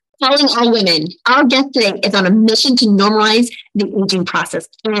Calling all women. Our guest today is on a mission to normalize the aging process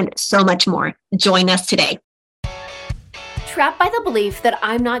and so much more. Join us today. Trapped by the belief that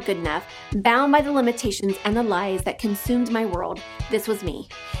I'm not good enough, bound by the limitations and the lies that consumed my world, this was me.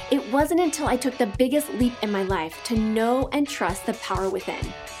 It wasn't until I took the biggest leap in my life to know and trust the power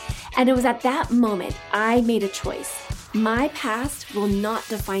within. And it was at that moment I made a choice. My past will not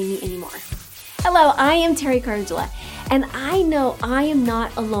define me anymore. Hello, I am Terry Cardula, and I know I am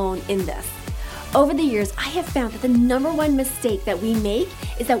not alone in this. Over the years, I have found that the number one mistake that we make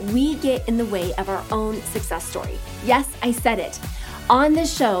is that we get in the way of our own success story. Yes, I said it. On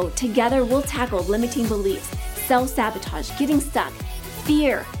this show, together we'll tackle limiting beliefs, self-sabotage, getting stuck,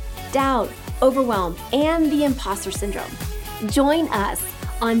 fear, doubt, overwhelm, and the imposter syndrome. Join us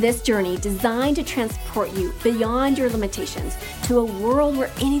on this journey designed to transport you beyond your limitations to a world where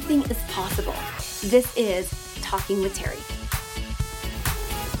anything is possible. This is Talking with Terry.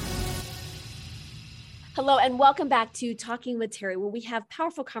 Hello, and welcome back to Talking with Terry, where we have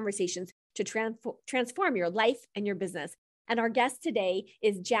powerful conversations to transform your life and your business. And our guest today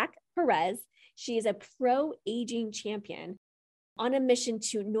is Jack Perez. She is a pro-aging champion on a mission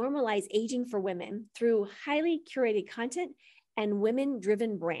to normalize aging for women through highly curated content and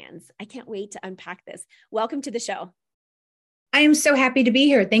women-driven brands. I can't wait to unpack this. Welcome to the show. I am so happy to be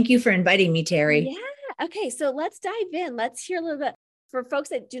here. Thank you for inviting me, Terry. Yeah. Okay. So let's dive in. Let's hear a little bit for folks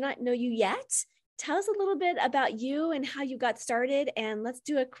that do not know you yet. Tell us a little bit about you and how you got started, and let's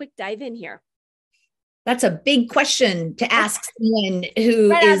do a quick dive in here. That's a big question to ask someone who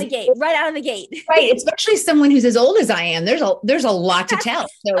right out of the gate. Right. Especially someone who's as old as I am. There's a lot to tell.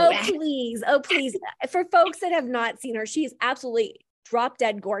 So, oh, please. For folks that have not seen her, she is absolutely drop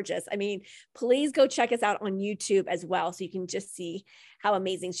dead gorgeous. I mean, please go check us out on YouTube as well, so you can just see how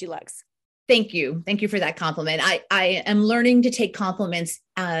amazing she looks. Thank you. Thank you for that compliment. I am learning to take compliments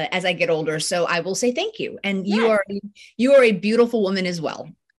as I get older. So I will say thank you. And yes. you are a beautiful woman as well.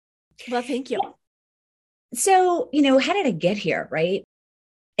 Well, thank you. So, how did I get here? Right.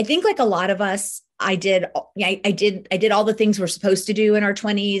 I think like a lot of us, I did all the things we're supposed to do in our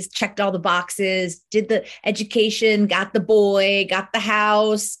 20s, checked all the boxes, did the education, got the boy, got the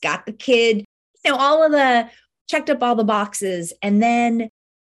house, got the kid, checked up all the boxes. And then,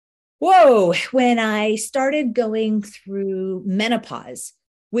 when I started going through menopause,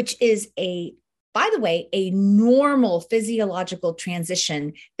 which is by the way, a normal physiological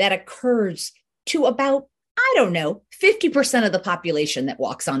transition that occurs to about 50% of the population that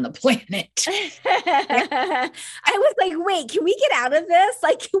walks on the planet. I was like, wait, can we get out of this?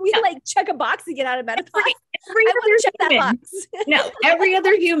 Like, can we check a box and get out of menopause? Every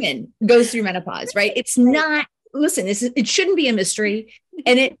other human goes through menopause, right? It's not, listen, it shouldn't be a mystery.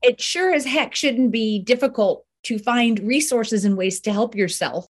 And it sure as heck shouldn't be difficult to find resources and ways to help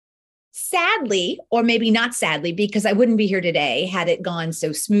yourself. Sadly, or maybe not sadly, because I wouldn't be here today had it gone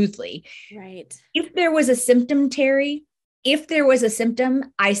so smoothly. Right. If there was a symptom, Terry,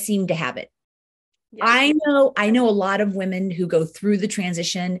 I seem to have it. Yeah. I know a lot of women who go through the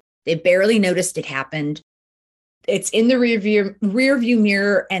transition. They barely noticed it happened. It's in the rear view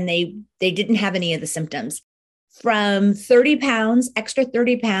mirror, and they didn't have any of the symptoms. From 30 pounds, extra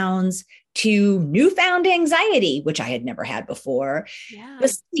 30 pounds, to newfound anxiety, which I had never had before. Yeah. The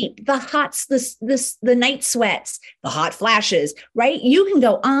sleep, the hots, the night sweats, the hot flashes, right? You can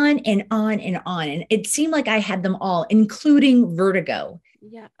go on and on and on. And it seemed like I had them all, including vertigo.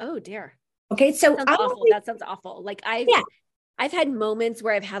 Yeah. Oh dear. Okay. So that sounds awful. Like I've had moments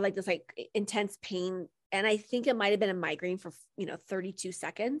where I've had like this intense pain, and I think it might've been a migraine for 32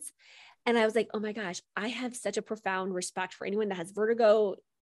 seconds. And I was like, oh my gosh, I have such a profound respect for anyone that has vertigo,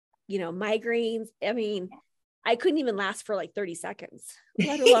 migraines. I mean, I couldn't even last for like 30 seconds,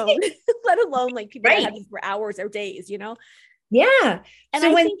 let alone like people that have these for hours or days, Yeah. And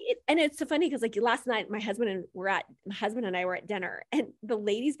so and it's so funny because like last night, my husband and I were at dinner, and the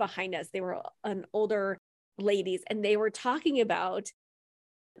ladies behind us, they were an older ladies, and they were talking about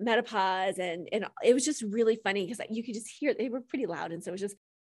menopause, and it was just really funny because you could just hear, they were pretty loud. And so it was just,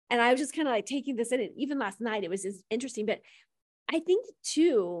 and I was just kind of like taking this in, and even last night, it was just interesting. But I think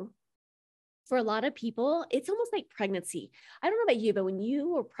too, for a lot of people, it's almost like pregnancy. I don't know about you, but when you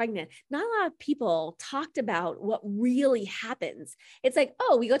were pregnant, not a lot of people talked about what really happens. It's like,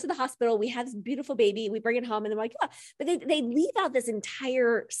 oh, we go to the hospital, we have this beautiful baby, we bring it home, and they're like, oh, but they leave out this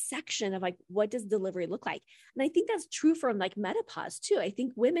entire section of like, what does delivery look like? And I think that's true for like menopause too. I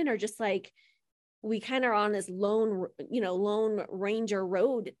think women are just like, we kind of are on this lone ranger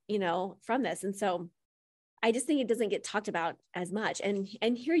road, from this. And so I just think it doesn't get talked about as much. And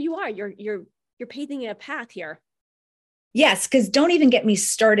here you are, you're paving a path here. Yes, because don't even get me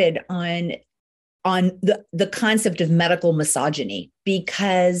started on the concept of medical misogyny,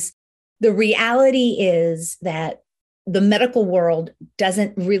 because the reality is that the medical world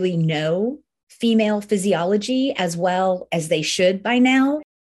doesn't really know female physiology as well as they should by now.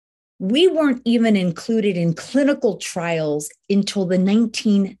 We weren't even included in clinical trials until the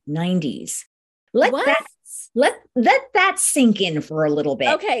 1990s. Let What? let that sink in for a little bit.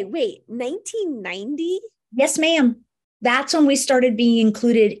 Okay, wait, 1990? Yes, ma'am. That's when we started being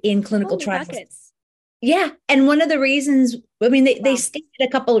included in clinical Holy trials. buckets. Yeah. And one of the reasons, I mean, they Wow. stated a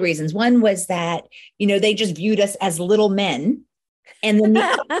couple of reasons. One was that, they just viewed us as little men. And then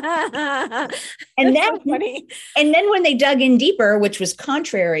and then, so funny. and then when they dug in deeper, which was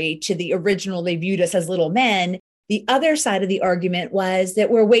contrary to the original, they viewed us as little men. The other side of the argument was that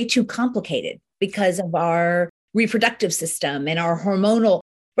we're way too complicated because of our reproductive system and our hormonal,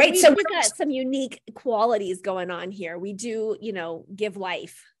 right? We've got some unique qualities going on here. We do, give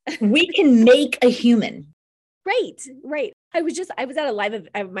life. We can make a human. Right. I was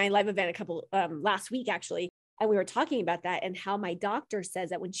at my live event last week, actually. And we were talking about that and how my doctor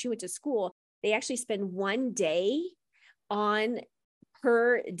says that when she went to school, they actually spend 1 day on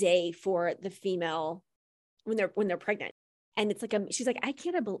per day for the female when they're pregnant. And it's like, she's like, I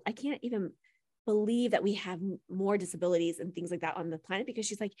can't even believe that we have more disabilities and things like that on the planet, because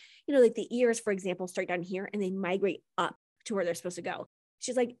she's like, like the ears, for example, start down here and they migrate up to where they're supposed to go.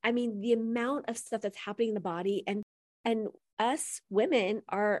 She's like, I mean, the amount of stuff that's happening in the body, and us women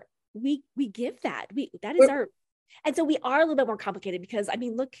we give that. And so we are a little bit more complicated, because I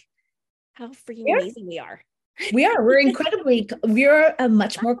mean, look how freaking amazing we are. We are. We're a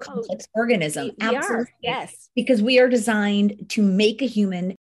much more complex organism. We are. Yes. Because we are designed to make a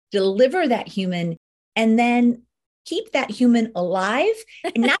human, deliver that human, and then keep that human alive.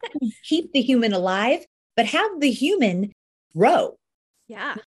 And not keep the human alive, but have the human grow.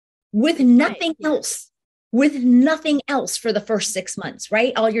 Yeah. With nothing else. With nothing else for the first 6 months,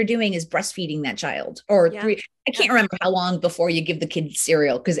 right? All you're doing is breastfeeding that child, or 3. I can't remember how long before you give the kid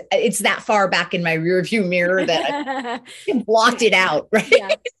cereal, because it's that far back in my rearview mirror that I blocked it out, right?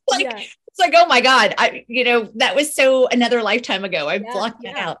 Yeah. It's like, oh my God, that was so another lifetime ago. I blocked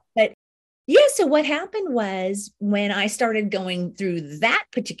it out. But yeah, so what happened was, when I started going through that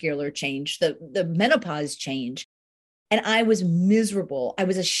particular change, the menopause change, and I was miserable. I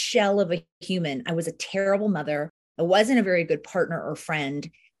was a shell of a human. I was a terrible mother. I wasn't a very good partner or friend.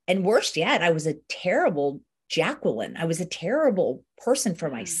 And worst yet, I was a terrible Jacqueline. I was a terrible person for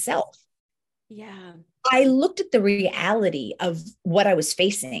myself. Yeah. I looked at the reality of what I was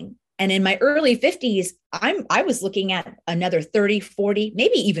facing. And in my early 50s, I was looking at another 30, 40,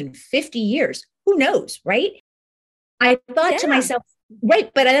 maybe even 50 years. Who knows, right? I thought to myself, right.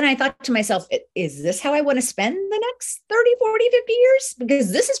 But then I thought to myself, is this how I want to spend the next 30, 40, 50 years?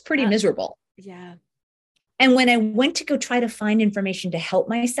 Because this is pretty miserable. Yeah. And when I went to go try to find information to help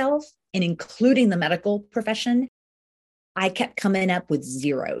myself, and including the medical profession, I kept coming up with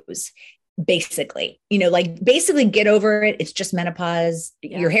zeros. Basically, basically get over it. It's just menopause.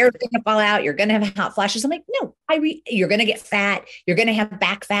 Yeah. Your hair is going to fall out. You're going to have hot flashes. I'm like, no, you're going to get fat. You're going to have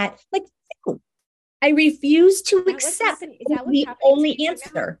back fat. Like, no. I refuse to accept the only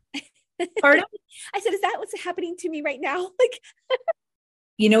answer. Pardon? I said, is that what's happening to me right now? Like,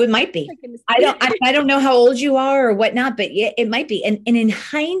 it might be. I don't know how old you are or whatnot, but yeah, it might be. And in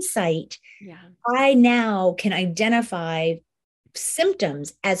hindsight, I now can identify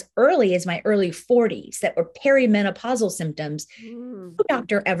symptoms as early as my early 40s that were perimenopausal symptoms. No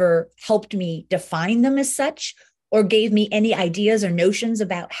doctor ever helped me define them as such, or gave me any ideas or notions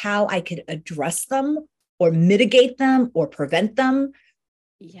about how I could address them or mitigate them or prevent them.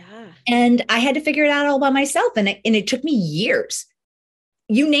 Yeah. And I had to figure it out all by myself. And it took me years.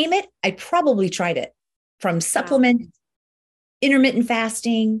 You name it, I probably tried it. From supplements, intermittent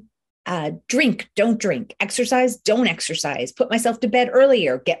fasting, drink, don't drink, exercise, don't exercise, put myself to bed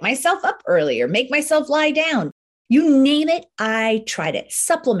earlier, get myself up earlier, make myself lie down. You name it, I tried it.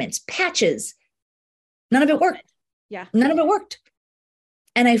 Supplements, patches, none of it worked. Yeah. None of it worked.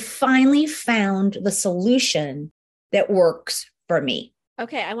 And I finally found the solution that works for me.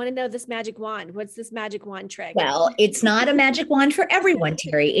 Okay. I want to know this magic wand. What's this magic wand trick? Well, it's not a magic wand for everyone,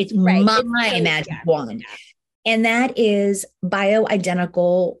 Terry. It's my magic wand. Yeah. And that is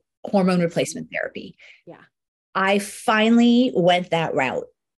bioidentical hormone replacement therapy. Yeah. I finally went that route.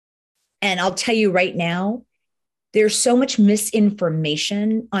 And I'll tell you right now, there's so much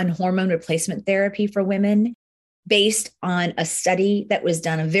misinformation on hormone replacement therapy for women, based on a study that was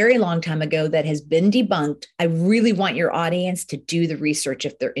done a very long time ago that has been debunked. I really want your audience to do the research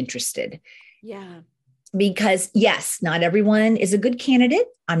if they're interested. Yeah. Because yes, not everyone is a good candidate.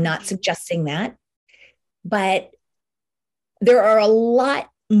 I'm not suggesting that, but there are a lot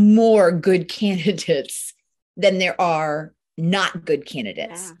more good candidates than there are not good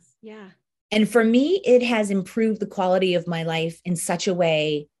candidates. Yeah. And for me, it has improved the quality of my life in such a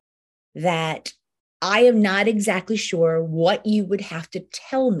way that I am not exactly sure what you would have to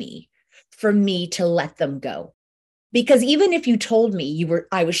tell me for me to let them go. Because even if you told me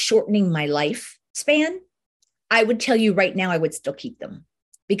I was shortening my lifespan, I would tell you right now I would still keep them,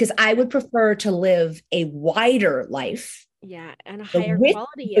 because I would prefer to live a wider life. Yeah. And a higher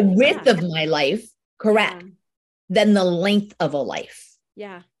quality. The width of my life, correct, than the length of a life.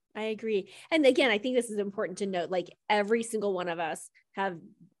 Yeah, I agree. And again, I think this is important to note, like every single one of us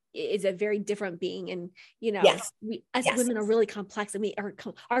is a very different being. And, we, as women, are really complex, and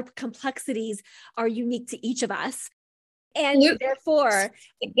our complexities are unique to each of us. And therefore,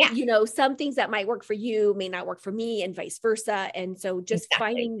 some things that might work for you may not work for me, and vice versa. And so just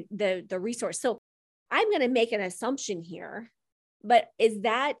finding the resource. So I'm going to make an assumption here, but is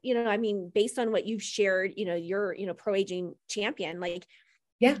that, based on what you've shared, you're, pro-aging champion,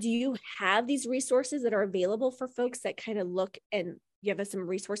 do you have these resources that are available for folks that kind of look, and give us some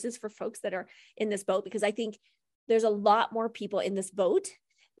resources for folks that are in this boat? Because I think there's a lot more people in this boat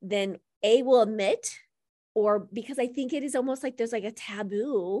than will admit, or because I think it is almost like there's like a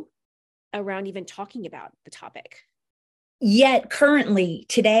taboo around even talking about the topic. Yet currently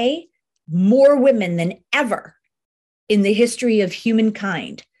today, more women than ever in the history of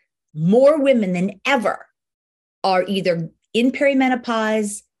humankind, more women than ever are either in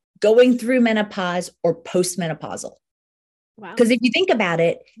perimenopause, going through menopause, or postmenopausal. Wow. Because if you think about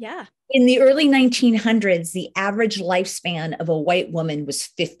it, in the early 1900s, the average lifespan of a white woman was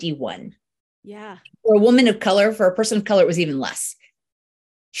 51. Yeah. For a woman of color, for a person of color, it was even less.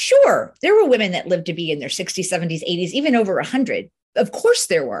 Sure, there were women that lived to be in their 60s, 70s, 80s, even over 100. Of course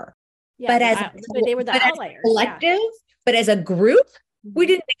there were. Yeah, but they were the outliers. As a collective, but as a group, we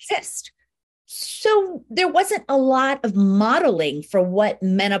didn't exist. So there wasn't a lot of modeling for what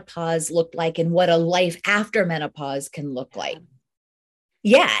menopause looked like and what a life after menopause can look like.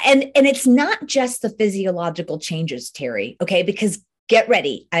 Yeah. And it's not just the physiological changes, Terry. Okay. Because get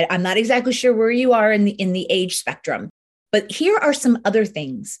ready. I'm not exactly sure where you are in the age spectrum, but here are some other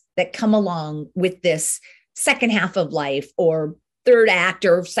things that come along with this second half of life, or third act,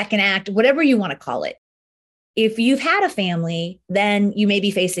 or second act, whatever you want to call it. If you've had a family, then you may be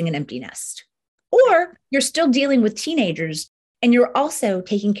facing an empty nest, or you're still dealing with teenagers and you're also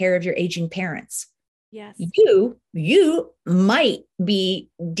taking care of your aging parents. Yes. You might be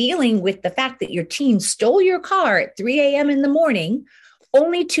dealing with the fact that your teen stole your car at 3 a.m. in the morning,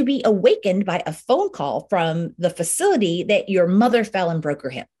 only to be awakened by a phone call from the facility that your mother fell and broke her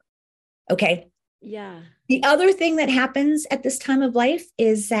hip. Okay. Yeah. The other thing that happens at this time of life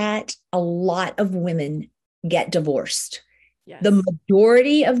is that a lot of women get divorced. Yes. The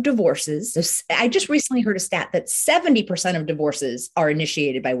majority of divorces, so I just recently heard a stat that 70% of divorces are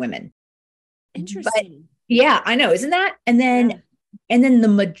initiated by women. Interesting. But yeah, I know. Isn't that? And then the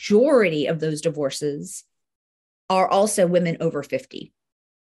majority of those divorces are also women over 50.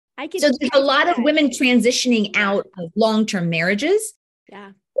 So there's a lot of women transitioning out of long-term marriages.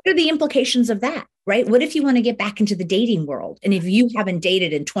 Yeah. What are the implications of that, right? What if you want to get back into the dating world? And if you haven't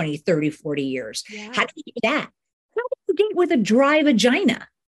dated in 20, 30, 40 years, how do you do that? How do you date with a dry vagina?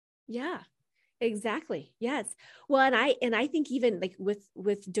 Yeah, exactly. Yes. Well, and I think even like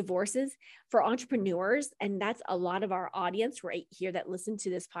with divorces for entrepreneurs, and that's a lot of our audience right here that listen to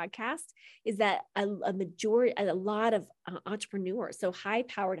this podcast, is that a lot of entrepreneurs, so high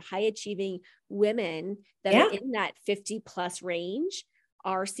powered, high achieving women that are in that 50 plus range,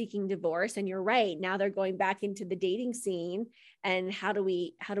 are seeking divorce. And you're right. Now they're going back into the dating scene. And how do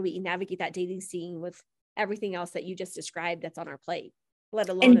we navigate that dating scene with everything else that you just described that's on our plate, let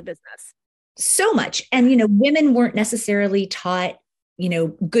alone a business? So much. And, women weren't necessarily taught,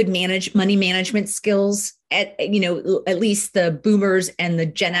 good money management skills at least the boomers and the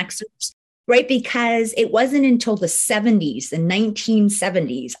Gen Xers, right? Because it wasn't until the 70s, the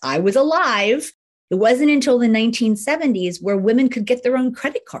 1970s, I was alive. It wasn't until the 1970s where women could get their own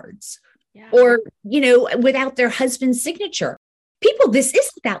credit cards or, without their husband's signature. People, this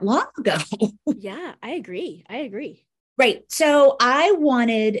isn't that long ago. Yeah, I agree. Right. So I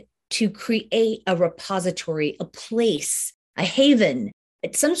wanted to create a repository, a place, a haven,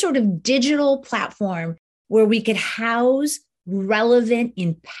 some sort of digital platform where we could house relevant,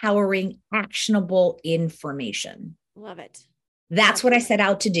 empowering, actionable information. Love it. That's what I set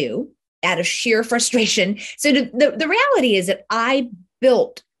out to do out of sheer frustration. So the reality is that I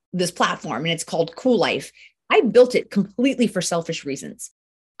built this platform, and it's called Cool Life. I built it completely for selfish reasons.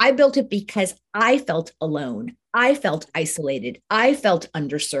 I built it because I felt alone. I felt isolated. I felt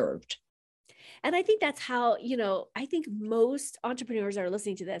underserved. And I think that's how, I think most entrepreneurs that are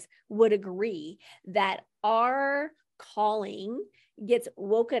listening to this would agree that our calling gets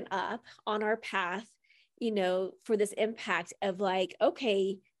woken up on our path, for this impact of like,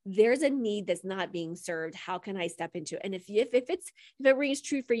 okay, there's a need that's not being served. How can I step into it? And if it rings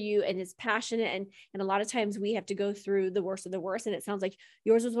true for you and is passionate, and a lot of times we have to go through the worst of the worst. And it sounds like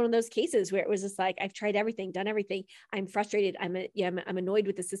yours was one of those cases where it was just like, I've tried everything, done everything. I'm frustrated. I'm annoyed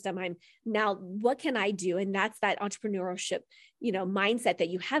with the system. What can I do? And that's that entrepreneurship, mindset that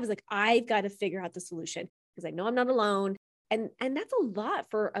you have is like, I've got to figure out the solution because I know I'm not alone. And that's a lot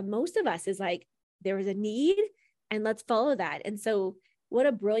for most of us, is like, there is a need and let's follow that. And so what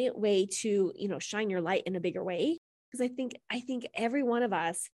a brilliant way to, shine your light in a bigger way. Because I think every one of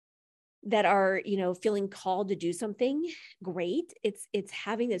us that are, feeling called to do something great, it's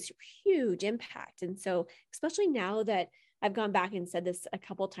having this huge impact. And so, especially now that I've gone back and said this a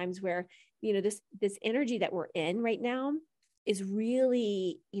couple of times where, this energy that we're in right now is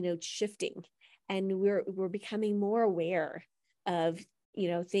really, shifting, and we're becoming more aware of,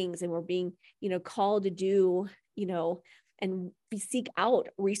 things, and we're being, called to do, and we seek out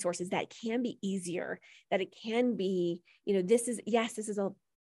resources that can be easier, that it can be, this is a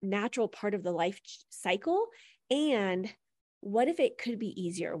natural part of the life cycle. And what if it could be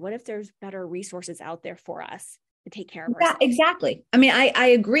easier? What if there's better resources out there for us to take care of ourselves? Yeah, exactly. I mean, I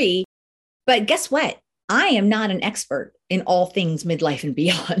agree, but guess what? I am not an expert in all things midlife and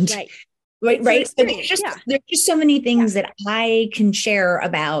beyond. Right. So there's just so many things that I can share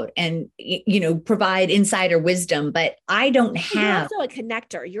about and, provide insider wisdom, but I don't have.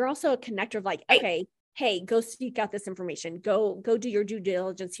 You're also a connector of like, okay, hey, go seek out this information. Go do your due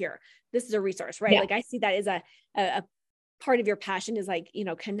diligence here. This is a resource, right? Yeah. Like I see that as a part of your passion is like,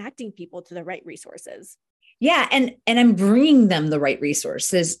 connecting people to the right resources. Yeah. And I'm bringing them the right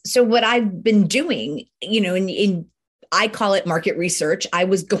resources. So what I've been doing, I call it market research. I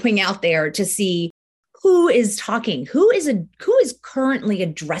was going out there to see who is talking, who is currently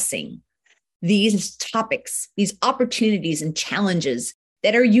addressing these topics, these opportunities and challenges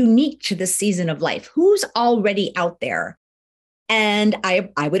that are unique to this season of life. Who's already out there? And I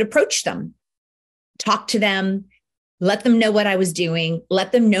would approach them, talk to them, let them know what I was doing,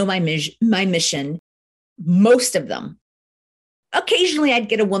 let them know my mission. Most of them. Occasionally I'd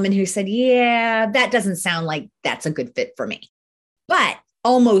get a woman who said, yeah, that doesn't sound like that's a good fit for me. But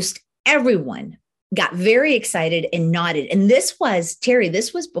almost everyone got very excited and nodded. And this was, Terry,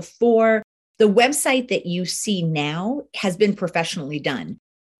 this was before the website that you see now has been professionally done.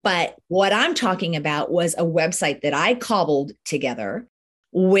 But what I'm talking about was a website that I cobbled together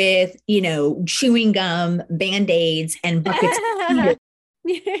with, chewing gum, Band-Aids, and buckets of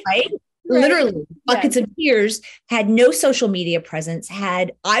tears, right? Literally buckets of tears, had no social media presence,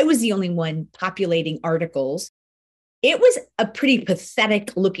 I was the only one populating articles. It was a pretty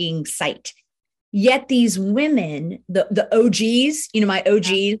pathetic looking site. Yet these women, the OGs, my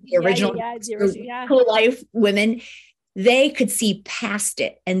OGs, the original Cool Life women, they could see past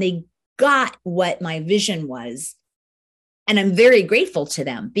it and they got what my vision was. And I'm very grateful to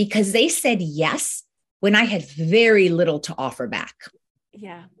them because they said yes when I had very little to offer back.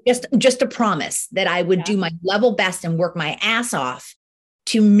 Yeah. Just a promise that I would do my level best and work my ass off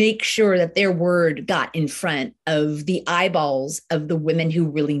to make sure that their word got in front of the eyeballs of the women who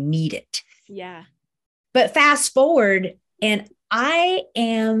really need it. Yeah. But fast forward, and I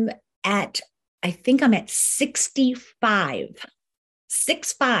think I'm at 65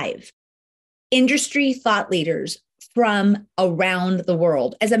 industry thought leaders from around the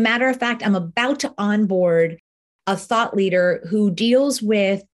world. As a matter of fact, I'm about to onboard a thought leader who deals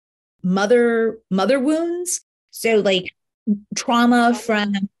with mother wounds. So like trauma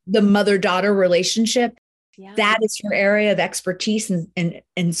from the mother-daughter relationship. Yeah. That is her area of expertise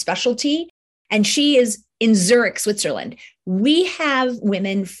and specialty. And she is in Zurich, Switzerland. We have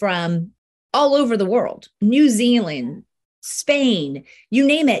women from all over the world, New Zealand, Spain, you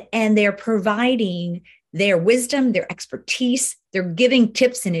name it. And they're providing their wisdom, their expertise. They're giving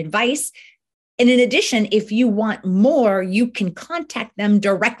tips and advice. And in addition, if you want more, you can contact them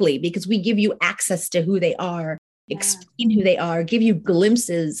directly because we give you access to who they are, explain who they are, give you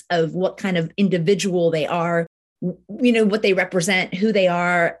glimpses of what kind of individual they are, what they represent, who they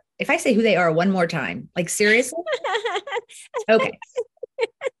are. If I say who they are one more time, like seriously? Okay.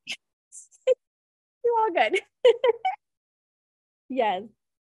 You're all good. Yes.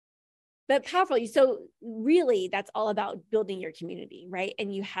 But powerful. So really that's all about building your community, right?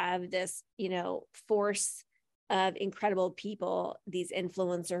 And you have this, force of incredible people, these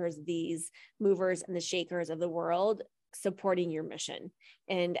influencers, these movers and the shakers of the world supporting your mission.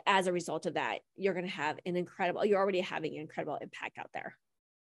 And as a result of that, you're already having an incredible impact out there.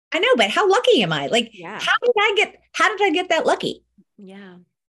 I know, but how lucky am I? Like, Yeah. how did I get that lucky? Yeah.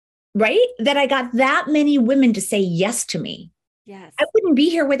 Right? That I got that many women to say yes to me. Yes. I wouldn't be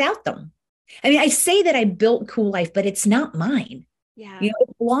here without them. I mean, I say that I built Cool Life, but it's not mine. Yeah. It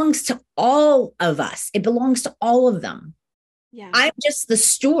belongs to all of us. It belongs to all of them. Yeah. I'm just the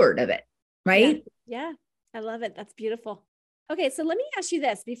steward of it. Right? Yeah. I love it. That's beautiful. Okay. So let me ask you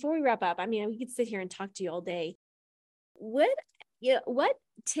this before we wrap up. I mean, we could sit here and talk to you all day. What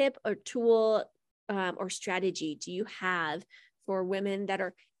tip or tool or strategy do you have for women that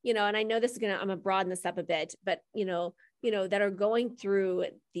are, and I know this is I'm going to broaden this up a bit, but, that are going through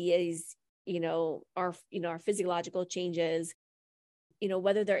these, our physiological changes,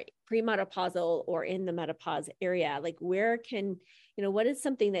 whether they're premenopausal or in the menopause area, like where can, what is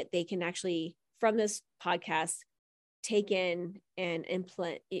something that they can actually from this podcast take in and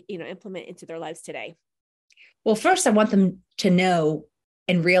implement into their lives today? Well, first, I want them to know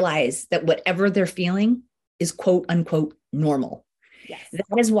and realize that whatever they're feeling is quote unquote normal. Yes.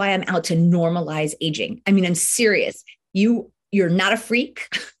 That is why I'm out to normalize aging. I mean, I'm serious. You're not a freak.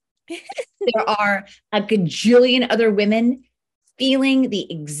 There are a gajillion other women feeling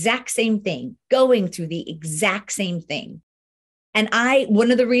the exact same thing, going through the exact same thing. And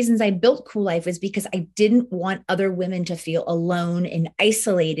one of the reasons I built Cool Life is because I didn't want other women to feel alone and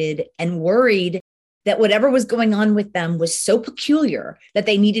isolated and worried that whatever was going on with them was so peculiar that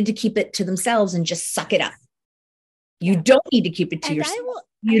they needed to keep it to themselves and just suck it up. You don't need to keep it to yourself.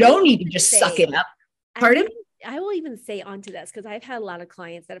 You don't need to just suck it up. Pardon? I will even say onto this, because I've had a lot of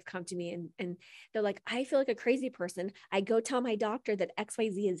clients that have come to me and they're like, I feel like a crazy person. I go tell my doctor that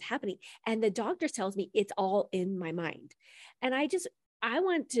XYZ is happening. And the doctor tells me it's all in my mind. And I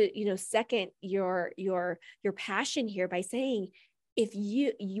want to, second your passion here by saying,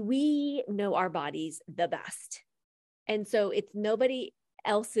 we know our bodies the best. And so it's nobody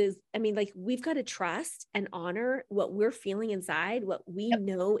else's. I mean, like we've got to trust and honor what we're feeling inside, what we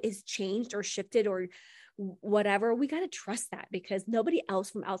know is changed or shifted or whatever. We got to trust that because nobody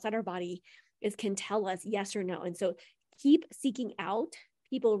else from outside our body can tell us yes or no. And so keep seeking out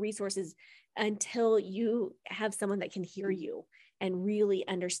people, resources until you have someone that can hear you and really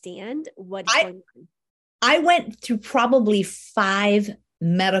understand what's going on. I went through probably 5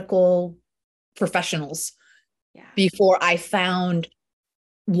 medical professionals before I found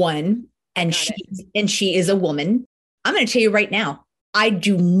one, and she is a woman. I'm going to tell you right now, I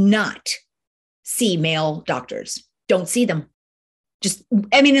do not see male doctors. Don't see them.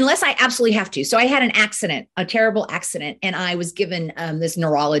 Unless I absolutely have to. So I had an accident, a terrible accident, and I was given this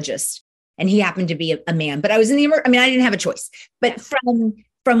neurologist, and he happened to be a man. But I was I didn't have a choice. But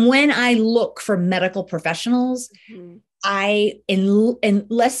from when I look for medical professionals,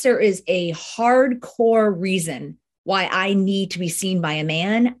 unless there is a hardcore reason why I need to be seen by a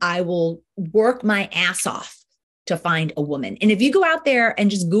man, I will work my ass off to find a woman. And if you go out there and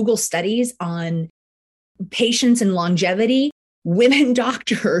just Google studies on patients and longevity, women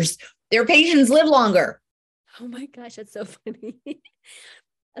doctors, their patients live longer. Oh my gosh, that's so funny.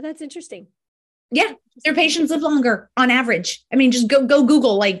 That's interesting. Yeah, their patients live longer on average. I mean, just go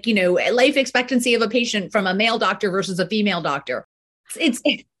Google, life expectancy of a patient from a male doctor versus a female doctor. It's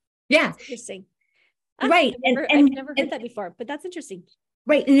interesting. Right. I've never heard that before, but that's interesting.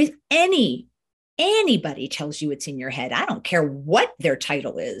 Right. And if anybody tells you it's in your head, I don't care what their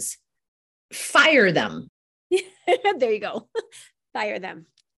title is, fire them. There you go. Fire them.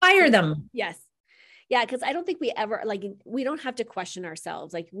 Fire them. Yes. Yeah. Cause I don't think we ever, we don't have to question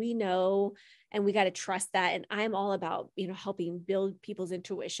ourselves. Like we know, and we got to trust that. And I'm all about, helping build people's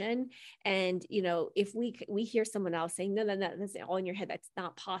intuition. And, if we hear someone else saying, no, that's all in your head, that's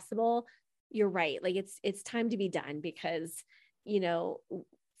not possible. You're right. Like it's time to be done because,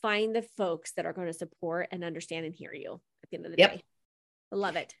 find the folks that are going to support and understand and hear you at the end of the day. I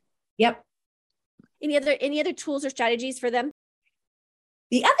love it. Yep. Any other tools or strategies for them?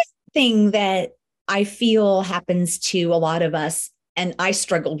 The other thing that I feel happens to a lot of us, and I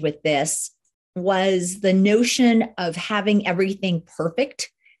struggled with this, was the notion of having everything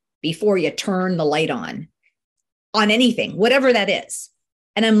perfect before you turn the light on anything, whatever that is.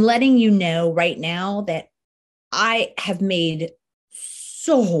 And I'm letting you know right now that I have made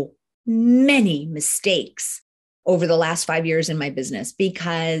so many mistakes over the last 5 years in my business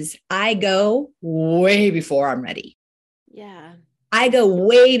because I go way before I'm ready. Yeah. I go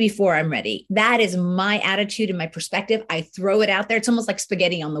way before I'm ready. That is my attitude and my perspective. I throw it out there. It's almost like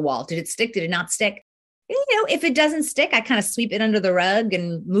spaghetti on the wall. Did it stick? Did it not stick? If it doesn't stick, I kind of sweep it under the rug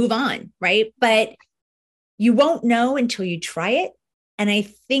and move on, right? But you won't know until you try it. And I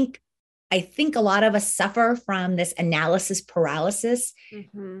think a lot of us suffer from this analysis paralysis.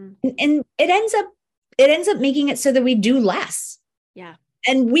 And it ends up making it so that we do less. Yeah.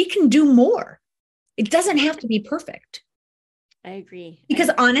 And we can do more. It doesn't have to be perfect. I agree. Because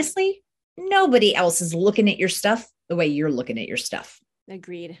honestly, nobody else is looking at your stuff the way you're looking at your stuff.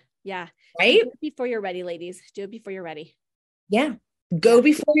 Agreed. Yeah. Right? Do it before you're ready, ladies. Do it before you're ready. Yeah. Go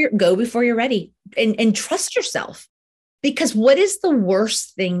before you're ready, and trust yourself. Because what is the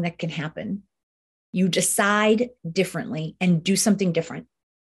worst thing that can happen? You decide differently and do something different.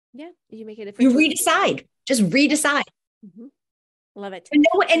 Yeah. You make a difference. You redecide. Just redecide. Love it. And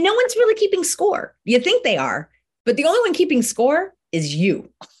no one's really keeping score. You think they are, but the only one keeping score is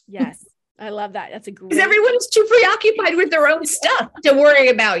you. Yes. I love that. That's a great. Because everyone's too preoccupied with their own stuff to worry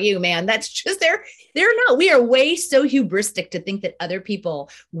about you, man. That's just they're not. We are way so hubristic to think that other people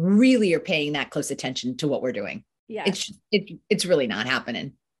really are paying that close attention to what we're doing. Yeah. It's really not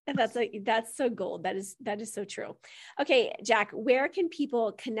happening. And that's so gold. That is so true. Okay, Jack, where can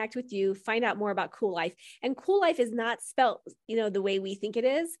people connect with you, find out more about Cool Life? And Cool Life is not spelled, the way we think it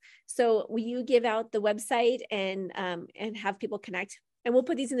is. So will you give out the website and have people connect? And we'll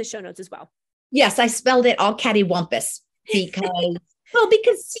put these in the show notes as well. Yes, I spelled it all cattywampus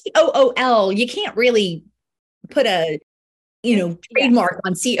because COOL, you can't really put a trademark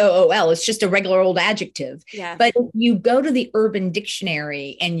on COOL. It's just a regular old adjective. Yeah. But if you go to the Urban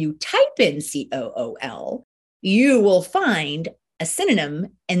Dictionary and you type in COOL, you will find a synonym.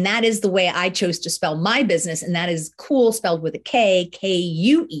 And that is the way I chose to spell my business. And that is cool spelled with a K,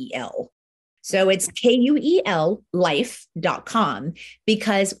 KUEL. So it's KUEL life.com,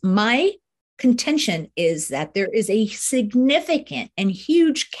 because my contention is that there is a significant and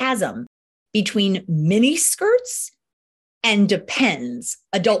huge chasm between mini skirts and Depends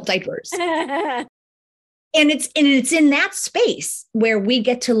adult diapers. And it's in that space where we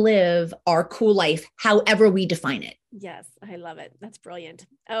get to live our cool life, however we define it. Yes, I love it. That's brilliant.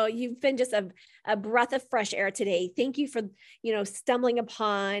 Oh, you've been just a breath of fresh air today. Thank you for, stumbling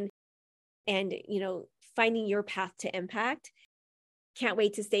upon and, finding your path to impact. Can't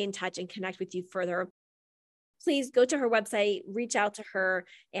wait to stay in touch and connect with you further. Please go to her website, reach out to her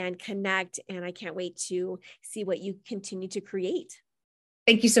and connect. And I can't wait to see what you continue to create.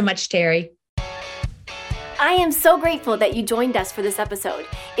 Thank you so much, Terry. I am so grateful that you joined us for this episode.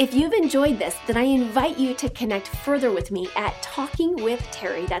 If you've enjoyed this, then I invite you to connect further with me at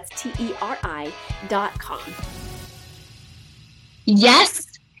talkingwithterry, that's TERI.com. Yes,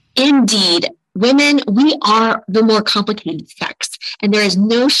 indeed. Women, we are the more complicated sex, and there is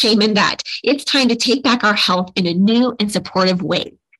no shame in that. It's time to take back our health in a new and supportive way.